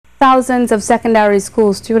Thousands of secondary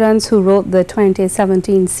school students who wrote the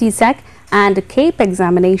 2017 CSEC and CAPE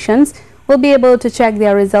examinations will be able to check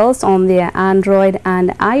their results on their Android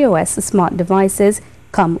and iOS smart devices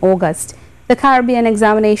come August. The Caribbean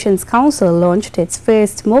Examinations Council launched its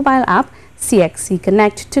first mobile app, CXC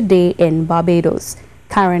Connect, today in Barbados.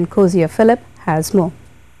 Cozier Phillip has more.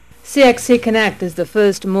 CXC Connect is the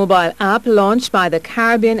first mobile app launched by the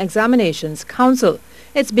Caribbean Examinations Council.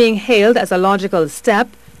 It's being hailed as a logical step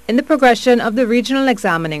in the progression of the regional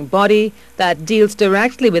examining body that deals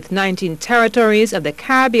directly with 19 territories of the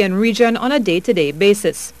Caribbean region on a day-to-day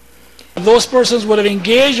basis. Those persons would have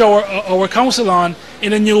engaged our council on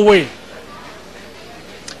in a new way.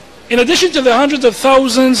 In addition to the hundreds of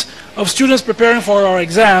thousands of students preparing for our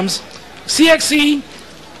exams, CXC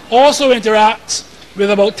also interacts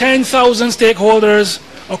with about 10,000 stakeholders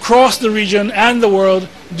across the region and the world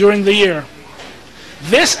during the year.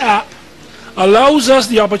 This app allows us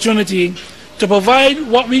the opportunity to provide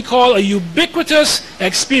what we call a ubiquitous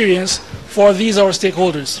experience for these our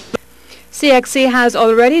stakeholders. CXC has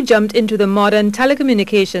already jumped into the modern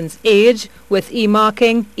telecommunications age with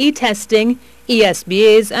e-marking, e-testing,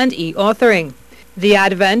 ESBAs and e-authoring. The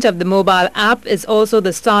advent of the mobile app is also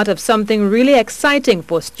the start of something really exciting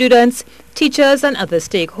for students, teachers and other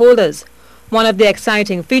stakeholders. One of the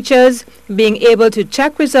exciting features being able to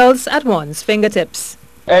check results at one's fingertips.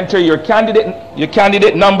 Enter your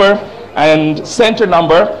candidate number and center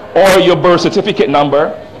number or your birth certificate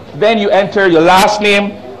number. Then you enter your last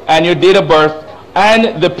name and your date of birth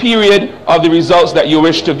and the period of the results that you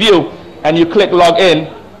wish to view, and you click log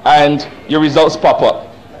in and your results pop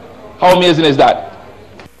up. How amazing is that?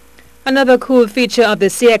 Another cool feature of the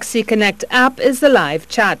CXC Connect app is the live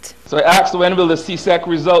chat. So I asked, when will the CSEC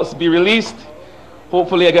results be released?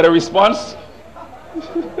 Hopefully I get a response.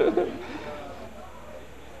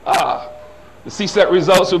 The CSEC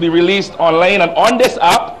results will be released online and on this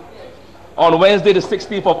app on Wednesday the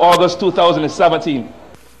 16th of August 2017.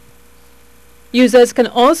 Users can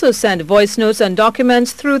also send voice notes and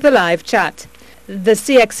documents through the live chat. The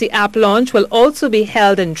CXC app launch will also be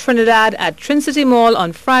held in Trinidad at Trincity Mall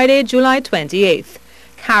on Friday, July 28th.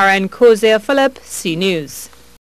 Cozier Phillip, C News.